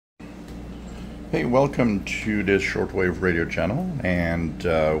Hey, welcome to this Shortwave radio channel, and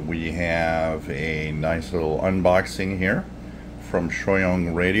we have a nice little unboxing here from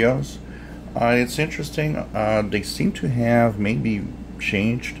ChaoYuan radios. It's interesting, they seem to have maybe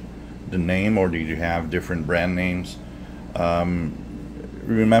changed the name, or did you have different brand names?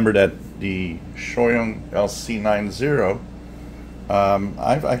 Remember that the ChaoYuan LC90,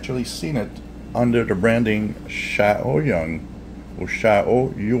 I've actually seen it under the branding ChaoYuan or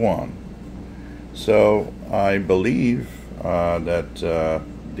ChaoYuan. So I believe that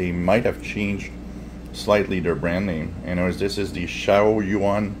they might have changed slightly their brand name. Anyways, this is the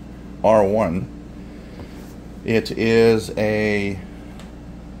ChaoYuan R1. It is a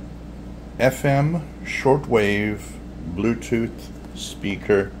FM shortwave Bluetooth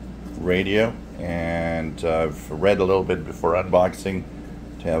speaker radio, and I've read a little bit before unboxing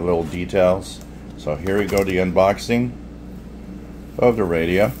to have little details. So here we go, the unboxing of the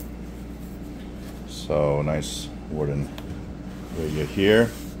radio. So nice wooden radio here.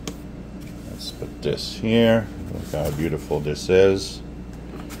 Let's put this here. Look how beautiful this is.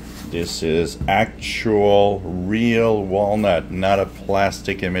 This is actual real walnut, not a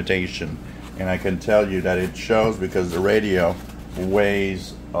plastic imitation. And I can tell you that it shows, because the radio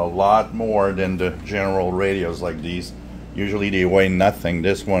weighs a lot more than the general radios like these. Usually they weigh nothing.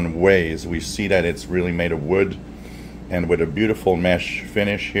 This one weighs. We see that it's really made of wood and with a beautiful mesh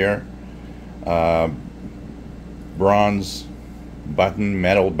finish here. Bronze button,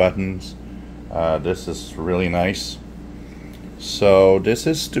 metal buttons. This is really nice. So this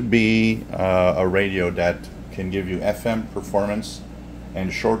is to be a radio that can give you FM performance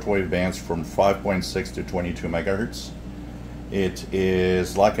and shortwave bands from 5.6 to 22 megahertz. It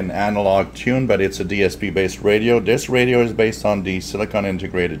is like an analog tune, but it's a DSP based radio. This radio is based on the silicon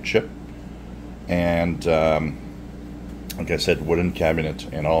integrated chip, and like I said, wooden cabinet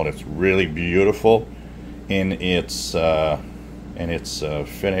and all. It's really beautiful in its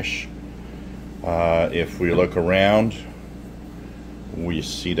finish. If we look around, we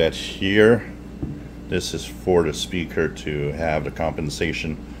see that here, this is for the speaker to have the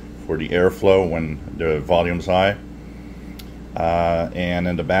compensation for the airflow when the volume's high. And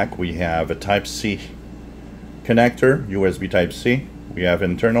in the back we have a Type-C connector, USB Type-C. We have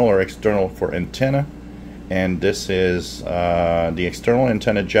internal or external for antenna, and this is the external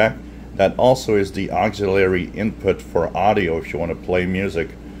antenna jack. That also is the auxiliary input for audio if you want to play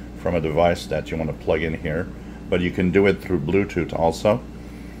music from a device that you want to plug in here. But you can do it through Bluetooth also.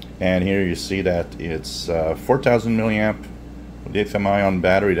 And here you see that it's 4,000 milliamp lithium-ion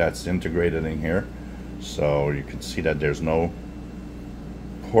battery that's integrated in here. So you can see that there's no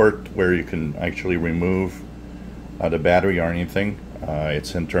port where you can actually remove the battery or anything.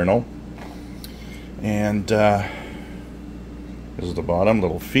 It's internal. And this is the bottom,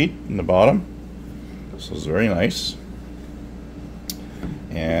 little feet in the bottom. This is very nice.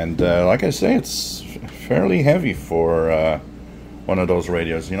 And like I say, it's fairly heavy for one of those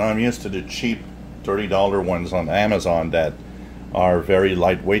radios. You know, I'm used to the cheap $30 ones on Amazon that are very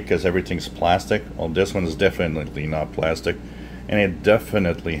lightweight because everything's plastic. Well, this one is definitely not plastic, and it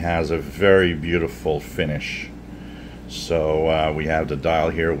definitely has a very beautiful finish. So we have the dial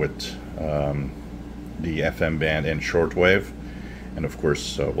here with the FM band and shortwave, and of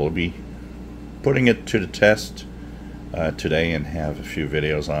course we'll be putting it to the test today and have a few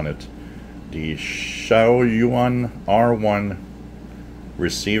videos on it. The ChaoYuan R1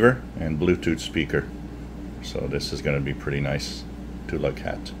 receiver and Bluetooth speaker. So this is going to be pretty nice to look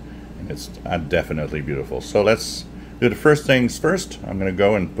at, and it's definitely beautiful. So let's do the first things first. I'm going to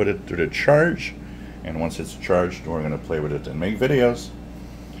go and put it to the charge, and once it's charged, we're going to play with it and make videos.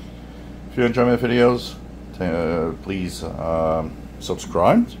 If you enjoy my videos, please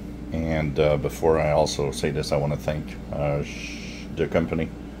subscribe. And before I also say this, I want to thank the company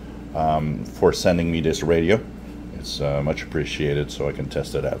for sending me this radio. It's much appreciated, so I can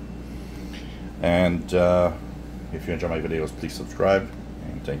test it out. And if you enjoy my videos, please subscribe,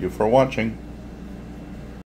 and thank you for watching.